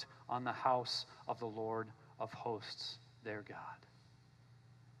worked on the house of the Lord of hosts, their God.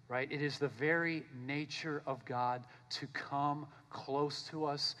 Right? It is the very nature of God to come close to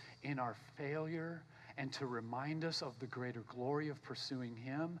us in our failure and to remind us of the greater glory of pursuing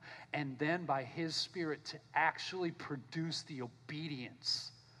him, and then by his Spirit to actually produce the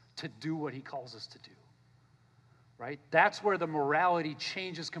obedience to do what he calls us to do. right? That's where the morality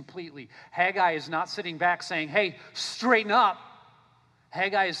changes completely. Haggai is not sitting back saying, hey, straighten up.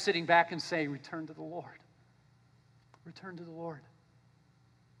 Haggai is sitting back and saying, return to the Lord. Return to the Lord.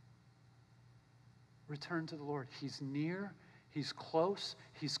 Return to the Lord. He's near. He's close.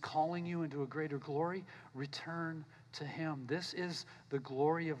 He's calling you into a greater glory. Return to him. This is the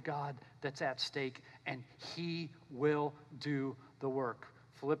glory of God that's at stake, and he will do the work.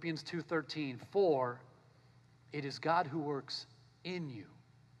 Philippians 2:13, for it is God who works in you,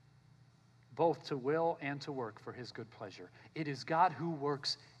 both to will and to work for his good pleasure. It is God who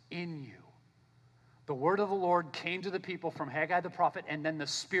works in you. The word of the Lord came to the people from Haggai the prophet, and then the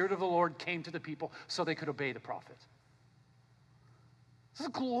Spirit of the Lord came to the people so they could obey the prophet. This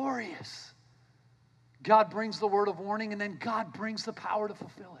is glorious. God brings the word of warning, and then God brings the power to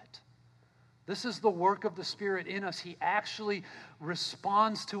fulfill it. This is the work of the Spirit in us. He actually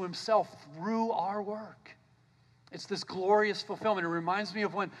responds to himself through our work. It's this glorious fulfillment. It reminds me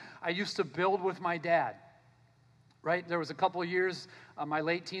of when I used to build with my dad, right? There was a couple of years, my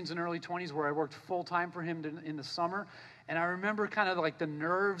late teens and early 20s, where I worked full-time for him in the summer. And I remember kind of like the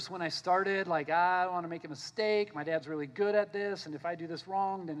nerves when I started, like, I don't want to make a mistake. My dad's really good at this, and if I do this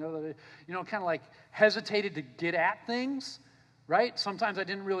wrong, then, kind of like hesitated to get at things, right? Sometimes I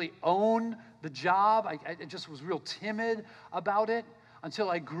didn't really own the job. I just was real timid about it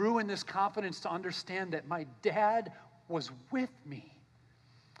until I grew in this confidence to understand that my dad was with me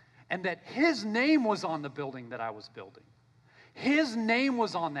and that his name was on the building that I was building. His name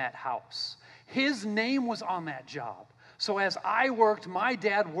was on that house. His name was on that job. So as I worked, my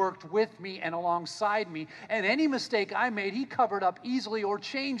dad worked with me and alongside me, and any mistake I made, he covered up easily or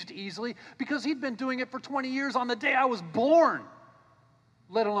changed easily because he'd been doing it for 20 years on the day I was born,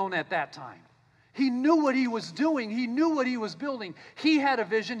 let alone at that time. He knew what he was doing. He knew what he was building. He had a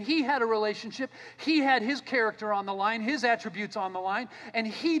vision. He had a relationship. He had his character on the line, his attributes on the line, and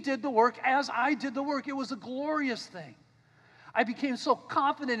he did the work as I did the work. It was a glorious thing. I became so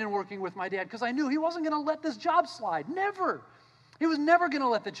confident in working with my dad because I knew he wasn't going to let this job slide. Never. He was never going to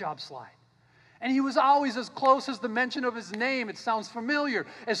let the job slide. And he was always as close as the mention of his name. It sounds familiar.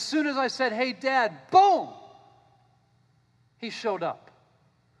 As soon as I said, hey, Dad, boom, he showed up.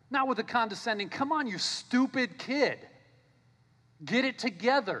 Not with a condescending, come on, you stupid kid. Get it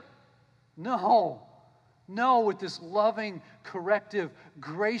together. No, with this loving, corrective,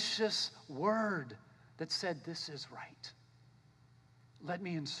 gracious word that said, this is right. Let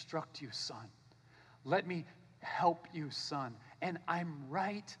me instruct you, son. Let me help you, son. And I'm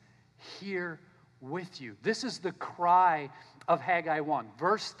right here with you. This is the cry of Haggai 1.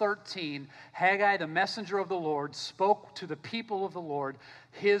 Verse 13, Haggai, the messenger of the Lord, spoke to the people of the Lord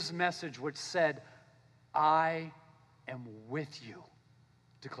his message, which said, I am with you,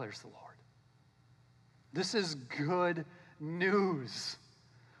 declares the Lord. This is good news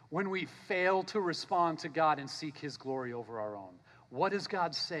when we fail to respond to God and seek his glory over our own. What does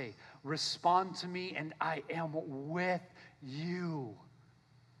God say? Respond to me and I am with you.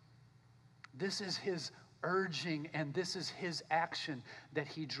 This is his urging and this is his action, that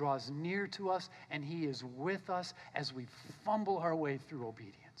he draws near to us and he is with us as we fumble our way through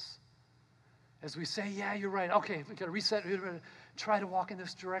obedience. As we say, yeah, you're right. Okay, we got to reset. We got to try to walk in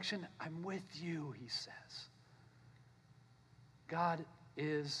this direction. I'm with you, he says. God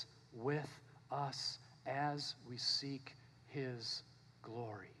is with us as we seek his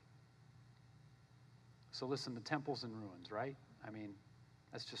glory. So listen, the temple's in ruins, right? I mean,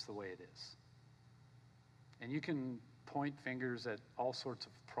 that's just the way it is. And you can point fingers at all sorts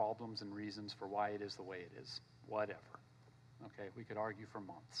of problems and reasons for why it is the way it is. Whatever. Okay, we could argue for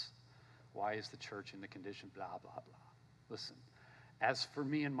months. Why is the church in the condition? Blah, blah, blah. Listen, as for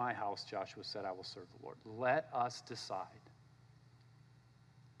me and my house, Joshua said, I will serve the Lord. Let us decide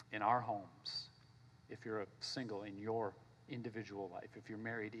in our homes, if you're a single in your individual life, if you're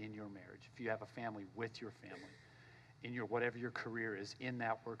married in your marriage, if you have a family with your family, in your whatever your career is, in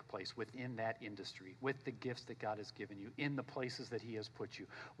that workplace, within that industry, with the gifts that God has given you, in the places that he has put you,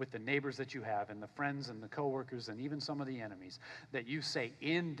 with the neighbors that you have, and the friends and the coworkers, and even some of the enemies, that you say,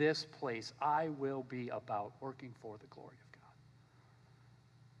 in this place, I will be about working for the glory of God.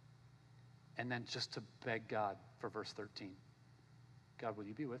 And then just to beg God for verse 13, God, will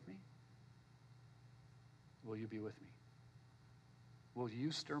you be with me? Will you be with me? Will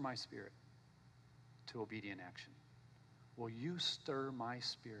you stir my spirit to obedient action? Will you stir my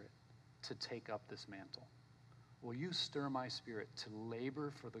spirit to take up this mantle? Will you stir my spirit to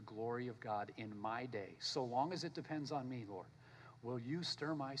labor for the glory of God in my day, so long as it depends on me, Lord? Will you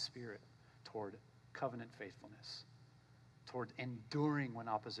stir my spirit toward covenant faithfulness, toward enduring when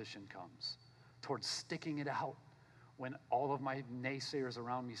opposition comes, toward sticking it out when all of my naysayers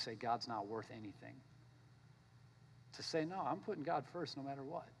around me say God's not worth anything. To say, no, I'm putting God first no matter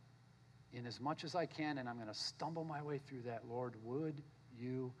what. In as much as I can, and I'm going to stumble my way through that. Lord, would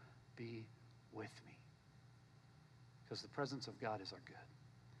you be with me? Because the presence of God is our good.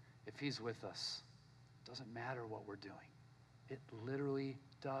 If he's with us, it doesn't matter what we're doing. It literally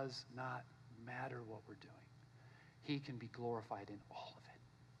does not matter what we're doing. He can be glorified in all of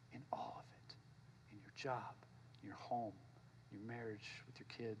it, in all of it, in your job, in your home, in your marriage, with your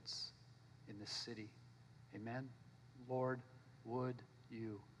kids, in this city. Amen? Lord, would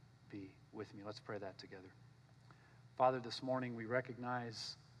you be with me? Let's pray that together. Father, this morning we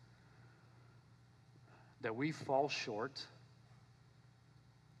recognize that we fall short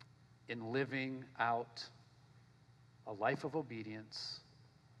in living out a life of obedience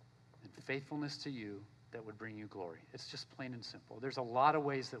and faithfulness to you that would bring you glory. It's just plain and simple. There's a lot of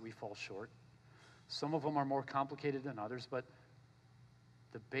ways that we fall short. Some of them are more complicated than others, but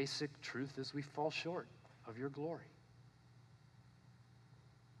the basic truth is we fall short of your glory.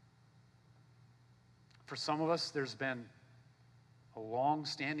 For some of us, there's been a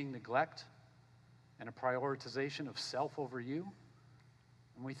long-standing neglect and a prioritization of self over you.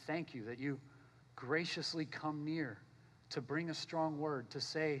 And we thank you that you graciously come near to bring a strong word, to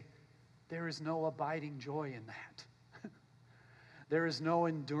say, there is no abiding joy in that. There is no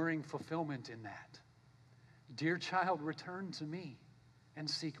enduring fulfillment in that. Dear child, return to me and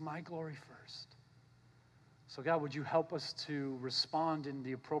seek my glory first. So God, would you help us to respond in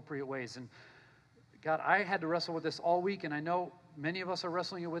the appropriate ways? And God, I had to wrestle with this all week, and I know many of us are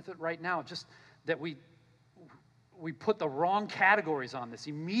wrestling with it right now, just that we put the wrong categories on this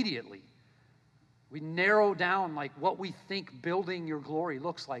immediately. We narrow down like what we think building your glory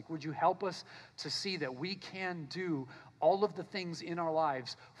looks like. Would you help us to see that we can do all of the things in our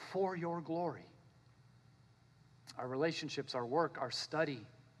lives for your glory? Our relationships, our work, our study,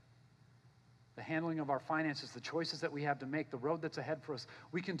 the handling of our finances, the choices that we have to make, the road that's ahead for us.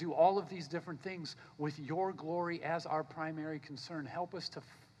 We can do all of these different things with your glory as our primary concern. Help us to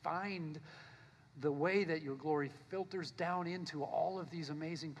find the way that your glory filters down into all of these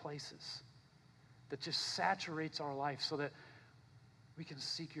amazing places, that just saturates our life so that we can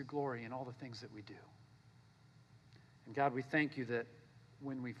seek your glory in all the things that we do. And God, we thank you that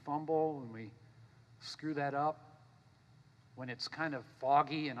when we fumble, when we screw that up, when it's kind of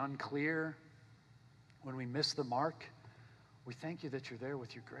foggy and unclear, when we miss the mark, we thank you that you're there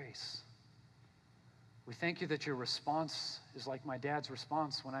with your grace. We thank you that your response is like my dad's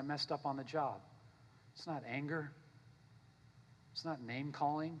response when I messed up on the job. It's not anger. It's not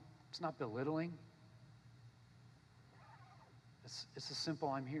name-calling. It's not belittling. It's a simple,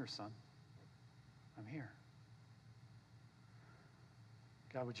 I'm here, son. I'm here.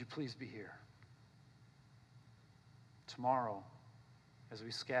 God, would you please be here? Tomorrow, as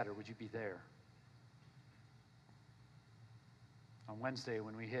we scatter, would you be there? On Wednesday,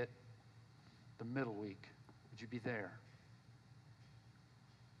 when we hit the middle week, would you be there?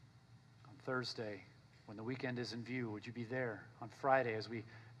 On Thursday, when the weekend is in view, would you be there? On Friday, as we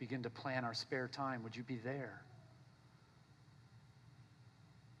begin to plan our spare time, would you be there?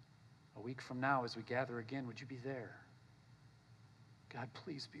 A week from now, as we gather again, would you be there? God,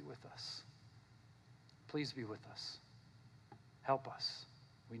 please be with us. Please be with us. Help us.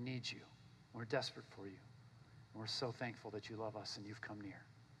 We need you. We're desperate for you. And we're so thankful that you love us and you've come near.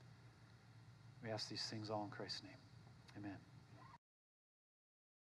 We ask these things all in Christ's name. Amen.